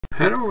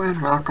Hello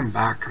and welcome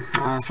back.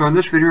 So in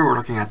this video we're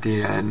looking at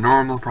the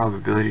normal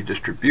probability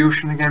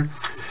distribution again,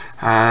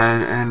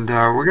 and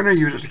we're going to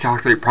use it to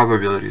calculate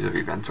probabilities of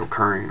events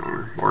occurring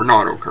or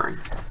not occurring,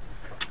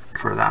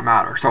 for that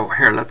matter. So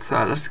here,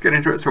 let's get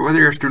into it. So whether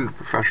you're a student or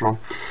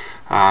professional,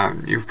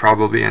 you've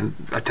probably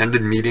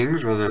attended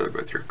meetings, whether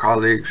with your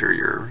colleagues or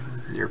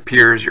your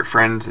peers, your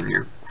friends,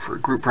 and for a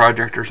group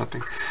project or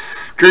something.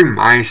 During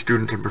my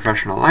student and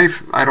professional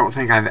life, I don't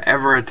think I've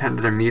ever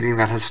attended a meeting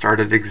that has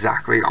started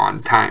exactly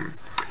on time.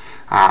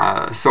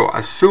 So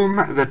assume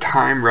the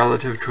time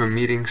relative to a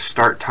meeting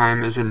start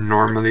time is a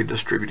normally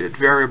distributed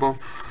variable.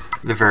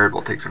 The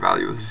variable takes a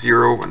value of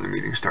 0 when the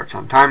meeting starts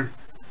on time.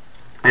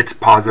 It's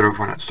positive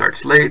when it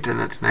starts late,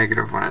 and it's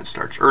negative when it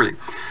starts early.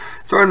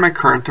 So in my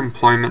current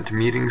employment,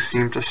 meetings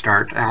seem to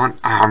start on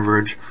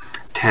average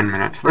 10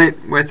 minutes late,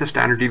 with a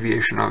standard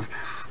deviation of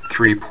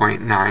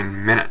 3.9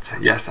 minutes.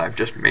 Yes, I've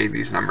just made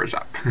these numbers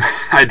up.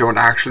 I don't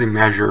actually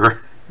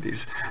measure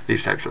these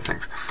types of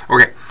things.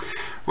 Okay,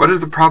 what is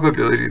the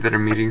probability that a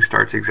meeting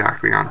starts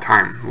exactly on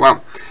time?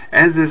 Well,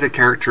 as is a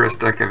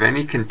characteristic of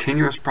any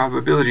continuous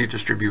probability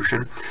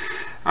distribution,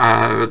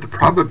 the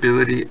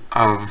probability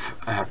of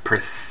a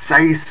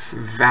precise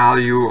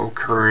value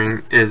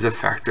occurring is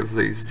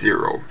effectively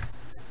 0.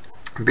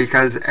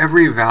 Because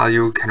every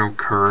value can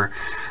occur,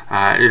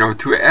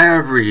 to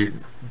every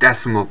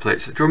decimal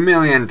place, to a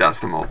million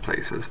decimal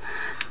places.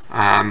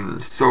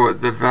 So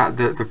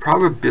the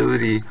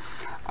probability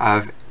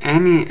of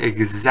any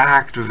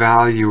exact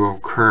value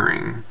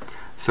occurring,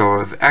 so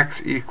if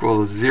x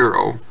equals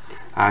 0,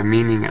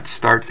 meaning it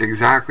starts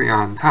exactly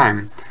on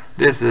time,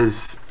 this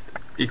is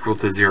equal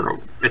to 0.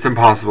 It's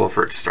impossible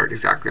for it to start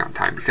exactly on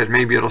time, because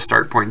maybe it'll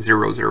start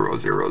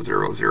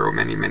 0.00000,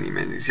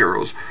 many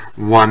zeros,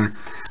 1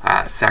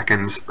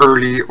 seconds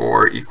early,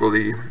 or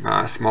equally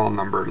small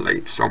number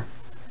late. So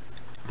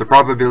the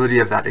probability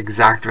of that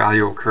exact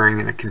value occurring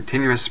in a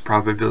continuous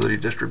probability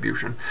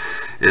distribution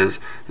is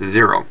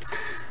 0.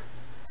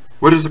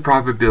 What is the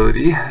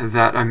probability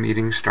that a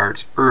meeting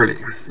starts early?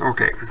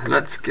 Okay,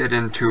 let's get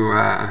into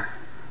our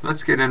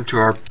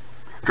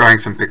drawing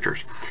some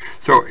pictures.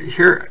 So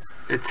here,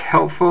 it's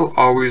helpful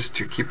always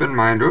to keep in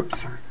mind,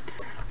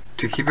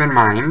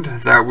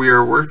 that we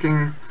are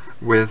working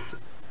with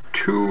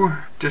two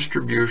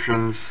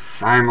distributions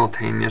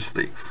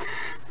simultaneously.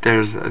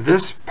 There's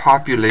this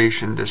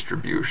population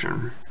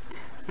distribution,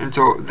 and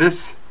so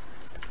this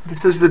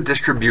is the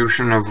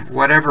distribution of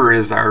whatever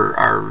is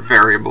our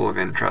variable of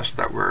interest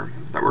that we're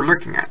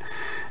looking at.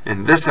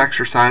 In this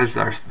exercise,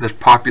 there's this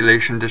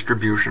population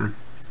distribution,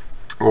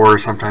 or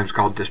sometimes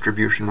called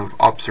distribution of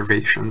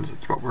observations.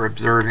 It's what we're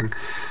observing,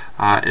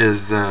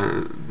 is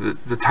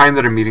the time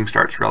that a meeting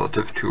starts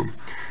relative to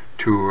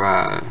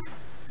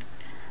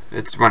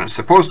it's when it's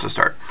supposed to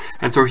start.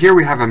 And so here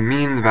we have a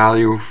mean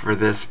value for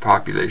this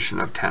population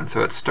of 10.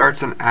 So it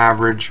starts an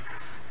average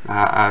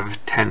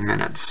of 10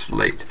 minutes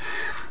late.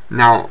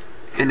 Now,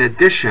 in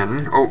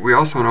addition, we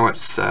also know its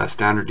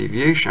standard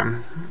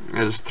deviation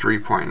is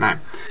 3.9.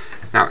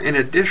 Now, in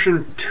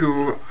addition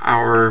to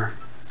our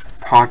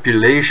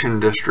population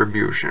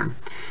distribution,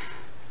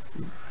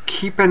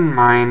 keep in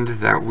mind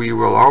that we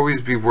will always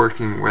be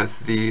working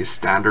with the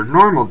standard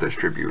normal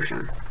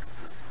distribution.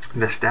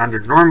 The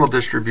standard normal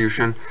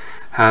distribution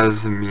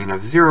has a mean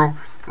of 0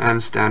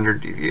 and standard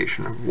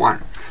deviation of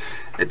 1.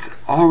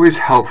 It's always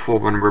helpful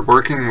when we're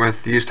working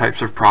with these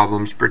types of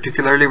problems,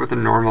 particularly with the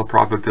normal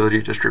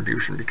probability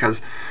distribution,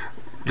 because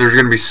there's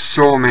going to be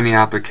so many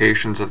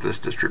applications of this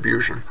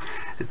distribution.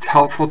 It's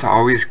helpful to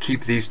always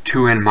keep these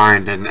two in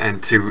mind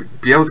and to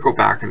be able to go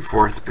back and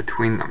forth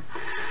between them.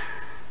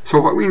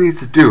 So what we need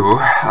to do,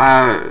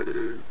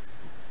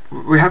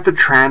 we have to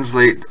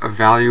translate a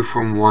value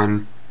from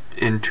one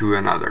into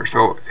another.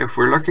 So if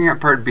we're looking at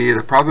part B,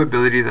 the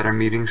probability that a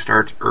meeting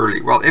starts early.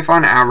 Well, if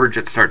on average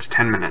it starts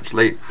 10 minutes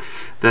late,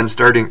 then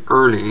starting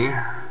early,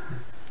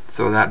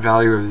 so that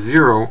value of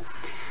 0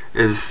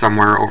 is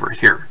somewhere over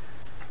here.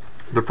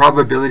 The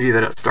probability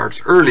that it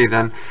starts early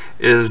then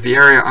is the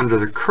area under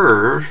the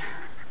curve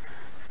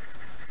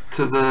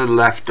to the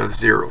left of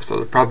 0. So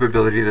the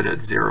probability that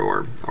it's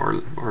 0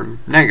 or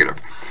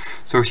negative.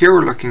 So here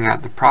we're looking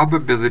at the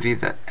probability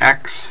that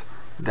x,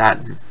 that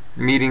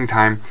meeting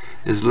time,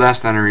 is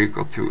less than or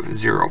equal to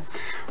 0.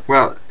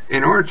 Well,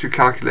 in order to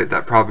calculate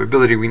that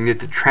probability, we need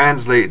to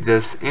translate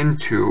this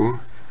into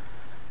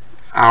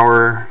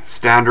our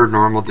standard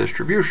normal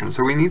distribution.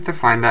 So we need to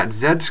find that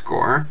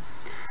z-score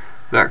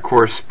that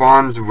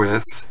corresponds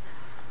with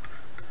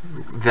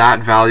that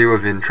value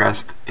of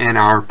interest in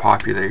our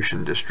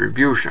population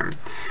distribution.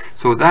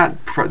 So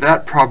that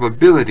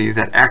probability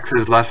that x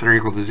is less than or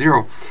equal to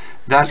 0,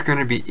 that's going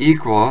to be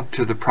equal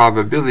to the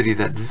probability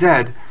that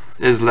z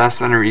is less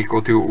than or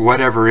equal to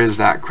whatever is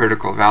that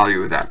critical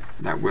value that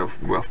we'll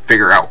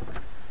figure out,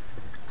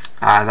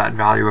 that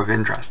value of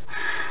interest.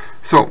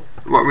 So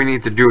what we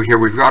need to do here,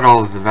 we've got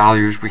all of the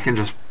values, we can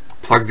just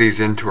plug these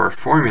into our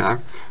formula.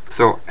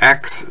 So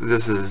x,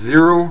 this is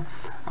 0,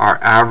 our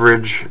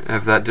average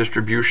of that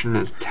distribution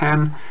is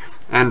 10,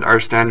 and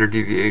our standard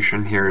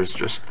deviation here is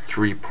just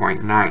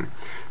 3.9.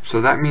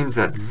 So that means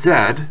that z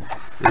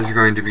is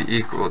going to be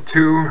equal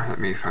to, let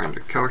me find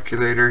a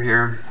calculator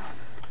here.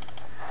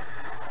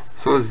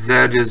 So z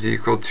is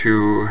equal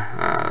to,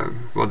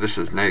 well, this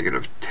is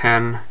negative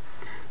 10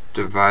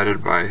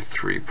 divided by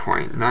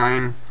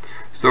 3.9,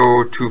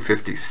 so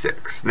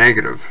 256,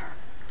 negative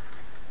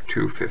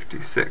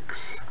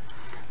 256.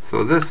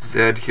 So this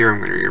z here I'm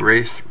going to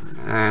erase,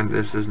 and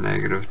this is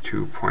negative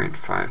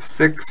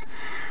 2.56.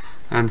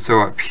 And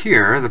so up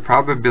here, the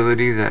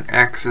probability that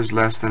x is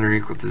less than or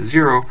equal to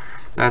 0,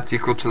 that's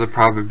equal to the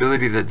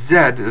probability that z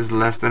is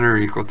less than or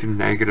equal to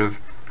negative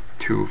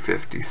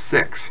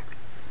 256.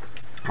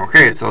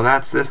 Okay, so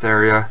that's this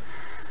area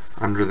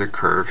under the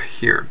curve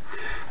here.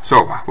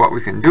 So what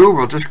we can do,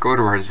 we'll just go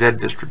to our z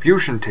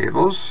distribution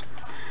tables,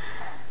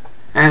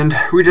 and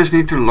we just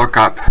need to look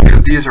up,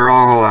 these are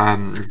all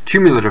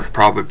cumulative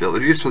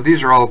probabilities, so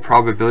these are all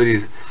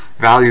probabilities,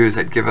 values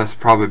that give us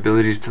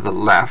probabilities to the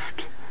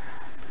left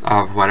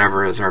of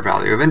whatever is our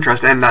value of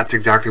interest, and that's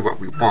exactly what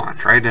we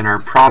want, right? In our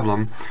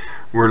problem,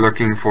 we're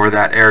looking for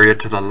that area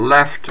to the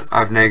left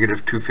of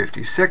negative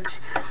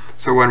 256.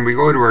 So when we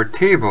go to our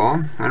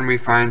table, and we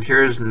find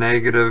here's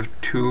negative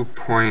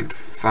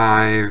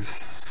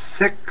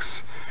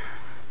 2.56,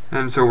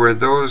 and so where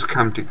those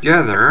come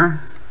together,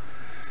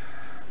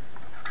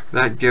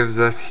 that gives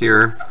us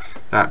here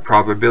that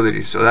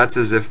probability. So that's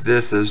as if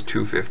this is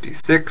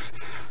 256,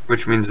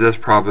 which means this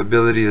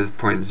probability is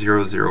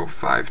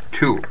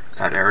 0.0052,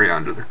 that area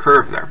under the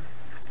curve there.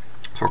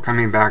 So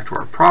coming back to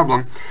our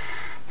problem,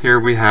 here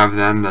we have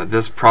then that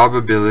this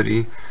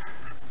probability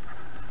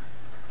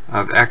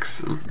of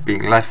x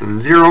being less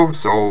than 0,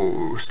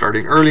 so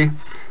starting early,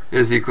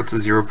 is equal to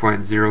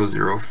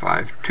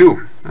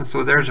 0.0052. And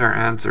so there's our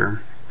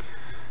answer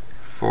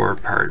for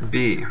part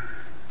B.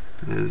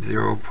 Is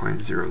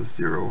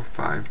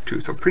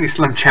 0.0052. So pretty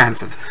slim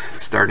chance of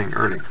starting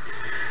early.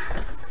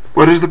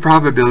 What is the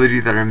probability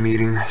that our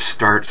meeting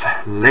starts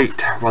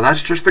late? Well,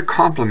 that's just the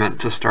complement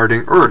to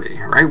starting early,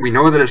 right? We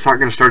know that it's not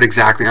going to start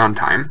exactly on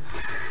time.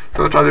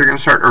 So it's either going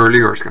to start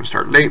early or it's going to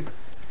start late.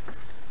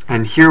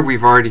 And here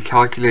we've already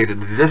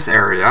calculated this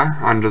area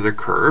under the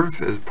curve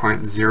is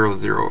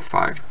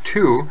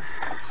 0.0052.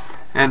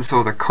 And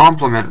so the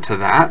complement to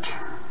that,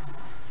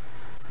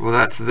 well,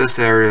 that's this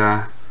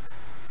area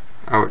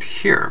out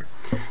here.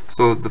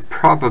 So the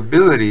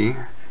probability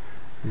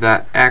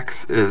that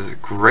x is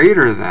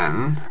greater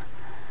than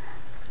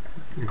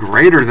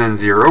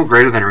 0,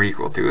 greater than or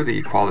equal to, the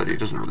equality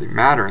doesn't really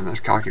matter in this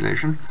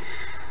calculation,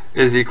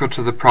 is equal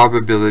to the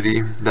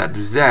probability that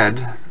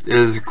z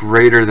is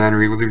greater than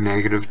or equal to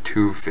negative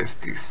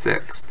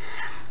 256.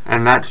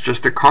 And that's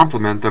just a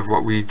complement of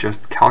what we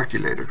just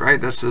calculated, right?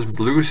 That's this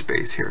blue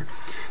space here.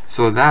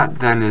 So that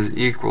then is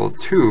equal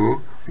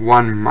to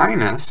 1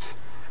 minus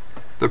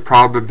the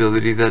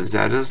probability that z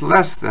is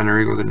less than or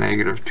equal to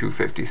negative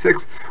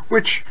 256,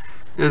 which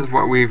is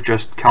what we've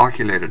just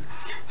calculated.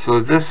 So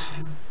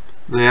this,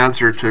 the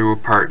answer to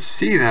part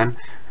C then,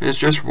 is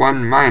just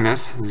 1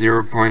 minus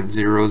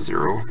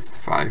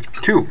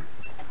 0.0052.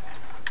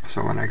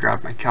 So when I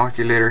grab my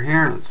calculator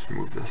here, let's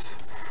move this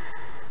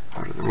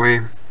out of the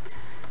way.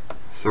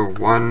 So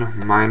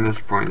 1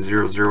 minus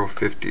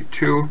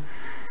 0.0052,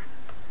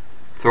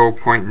 so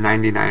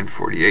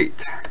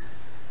 0.9948.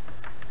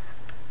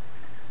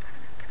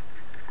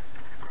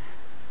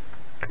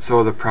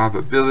 So the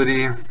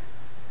probability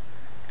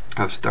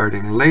of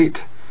starting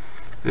late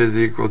is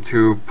equal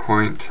to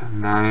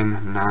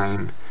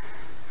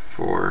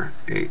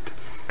 0.9948.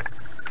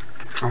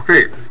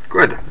 Okay,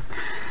 good.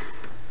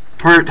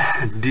 Part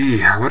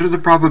D. What is the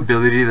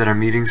probability that a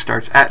meeting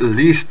starts at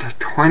least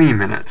 20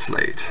 minutes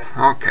late?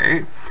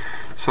 Okay,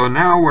 so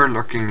now we're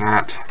looking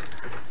at,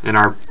 in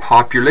our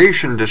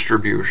population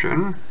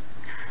distribution,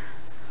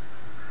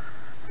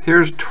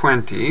 here's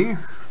 20.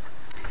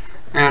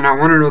 And I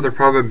want to know the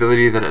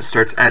probability that it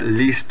starts at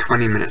least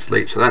 20 minutes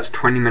late. So that's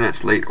 20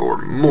 minutes late or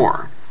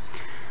more.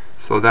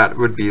 So that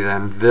would be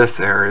then this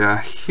area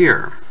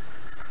here.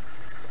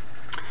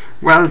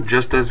 Well,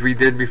 just as we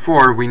did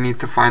before, we need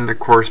to find the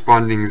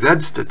corresponding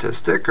z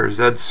statistic, or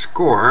z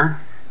score,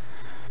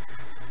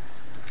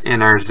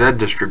 in our z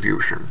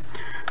distribution.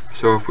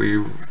 So if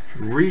we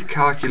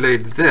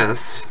recalculate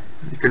this,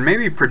 you can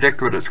maybe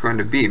predict what it's going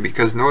to be,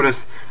 because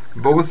notice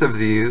both of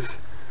these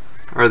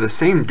are the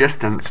same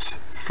distance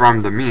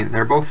from the mean.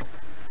 They're both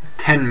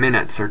 10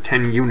 minutes or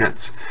 10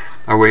 units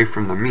away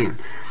from the mean.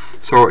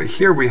 So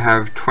here we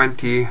have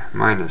 20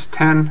 minus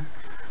 10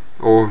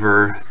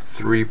 over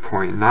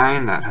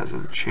 3.9. That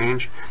hasn't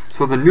changed.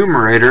 So the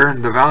numerator,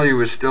 the value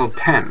is still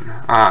 10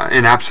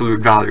 in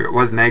absolute value. It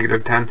was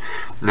negative 10.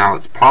 Now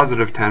it's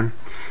positive 10.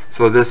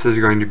 So this is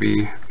going to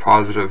be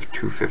positive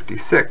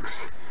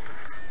 256.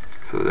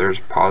 So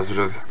there's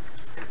positive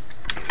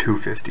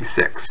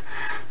 256.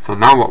 So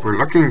now what we're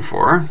looking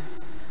for,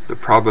 the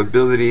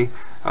probability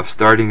of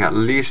starting at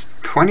least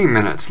 20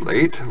 minutes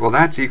late, well,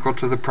 that's equal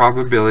to the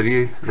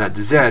probability that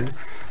z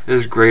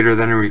is greater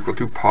than or equal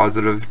to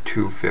positive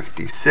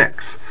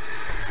 256.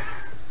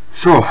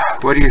 So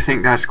what do you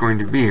think that's going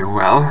to be?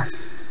 Well,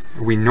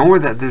 we know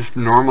that this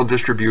normal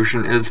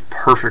distribution is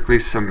perfectly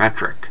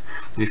symmetric.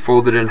 You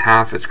fold it in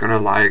half, it's going to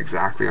lie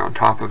exactly on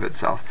top of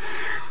itself.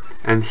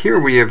 And here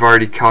we have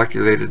already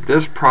calculated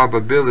this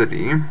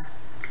probability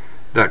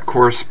that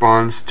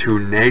corresponds to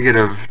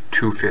negative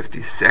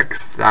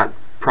 256. That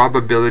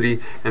probability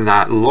in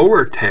that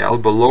lower tail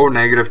below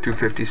negative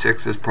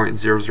 256 is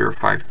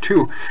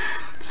 0.0052.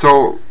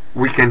 So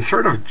we can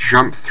sort of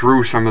jump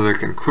through some of the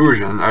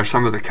conclusions or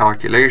some of the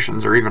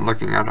calculations, or even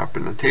looking at up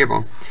in the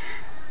table,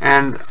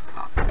 and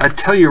I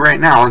tell you right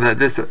now that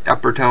this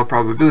upper tail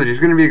probability is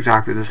going to be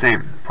exactly the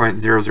same,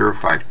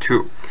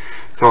 0.0052.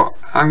 So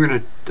I'm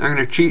going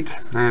to cheat.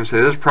 I'm going to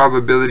say this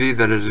probability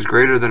that it is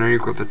greater than or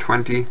equal to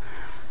 20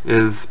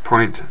 is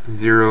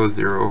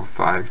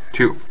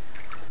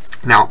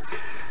 0.0052. Now,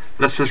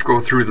 let's just go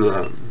through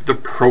the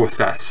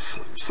process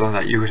so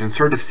that you can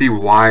sort of see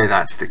why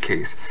that's the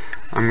case.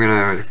 I'm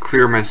going to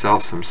clear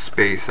myself some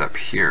space up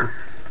here,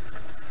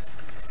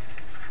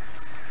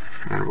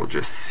 and we'll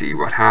just see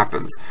what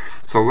happens.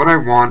 So what I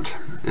want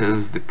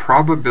is the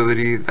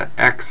probability that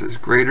x is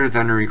greater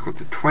than or equal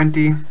to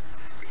 20.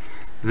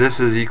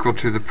 This is equal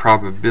to the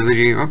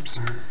probability,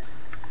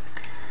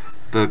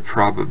 the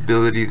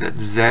probability that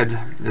z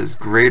is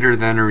greater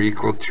than or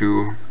equal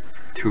to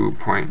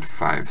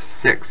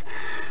 2.56.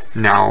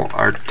 Now,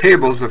 our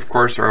tables, of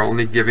course, are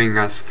only giving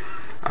us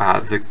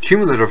the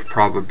cumulative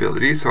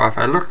probability. So if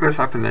I look this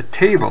up in the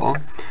table,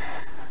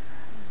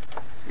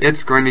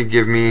 it's going to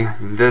give me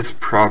this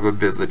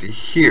probability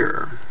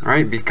here,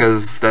 right?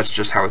 Because that's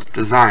just how it's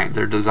designed.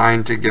 They're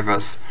designed to give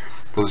us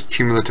those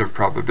cumulative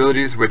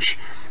probabilities, which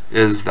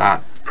is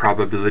that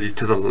probability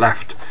to the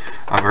left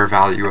of our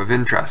value of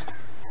interest.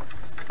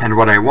 And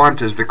what I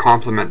want is the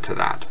complement to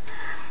that.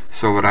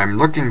 So what I'm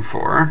looking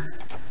for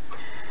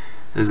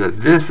is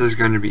that this is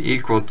going to be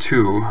equal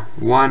to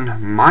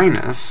 1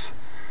 minus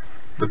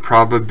the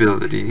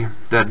probability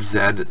that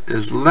z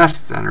is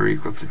less than or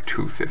equal to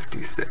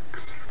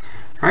 256.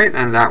 Right?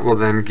 And that will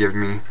then give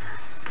me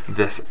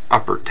this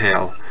upper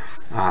tail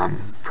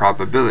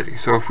probability.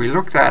 So if we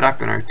look that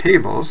up in our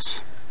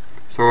tables,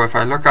 so if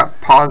I look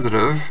up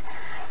positive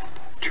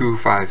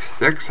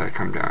 256, I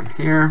come down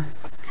here,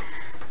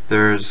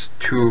 there's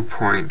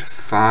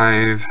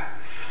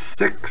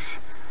 2.56,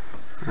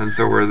 and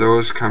so where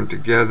those come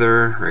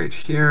together right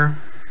here,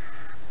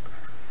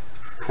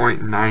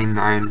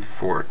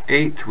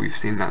 0.9948, we've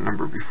seen that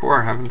number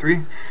before, haven't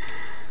we?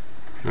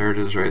 There it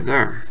is right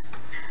there.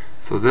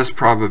 So this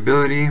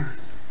probability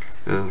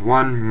is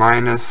 1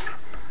 minus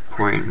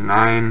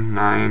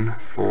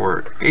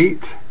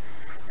 0.9948,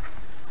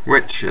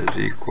 which is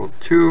equal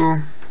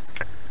to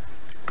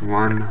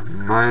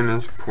 1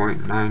 minus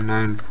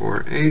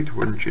 0.9948,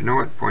 wouldn't you know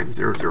it,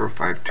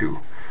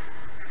 0.0052,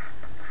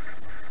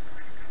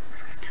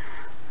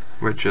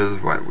 which is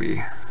what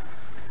we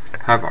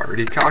have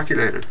already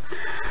calculated.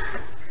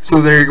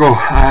 So there you go,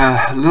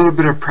 a little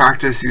bit of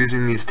practice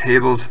using these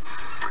tables,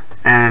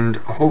 and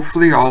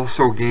hopefully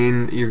also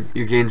you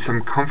gain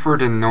some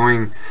comfort in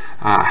knowing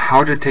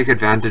how to take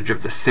advantage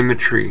of the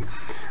symmetry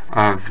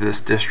of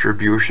this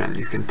distribution.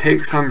 You can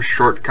take some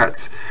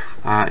shortcuts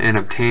in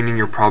obtaining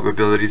your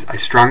probabilities. I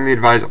strongly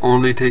advise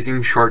only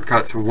taking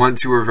shortcuts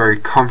once you are very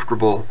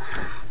comfortable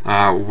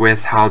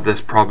with how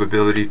this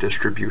probability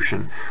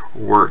distribution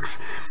works.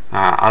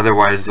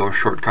 Otherwise, those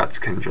shortcuts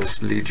can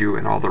just lead you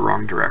in all the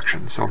wrong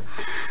directions. So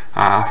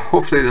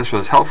hopefully this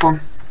was helpful.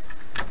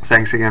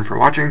 Thanks again for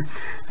watching,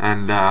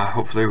 and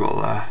hopefully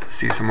we'll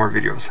see some more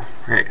videos.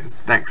 Okay,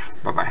 thanks.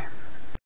 Bye-bye.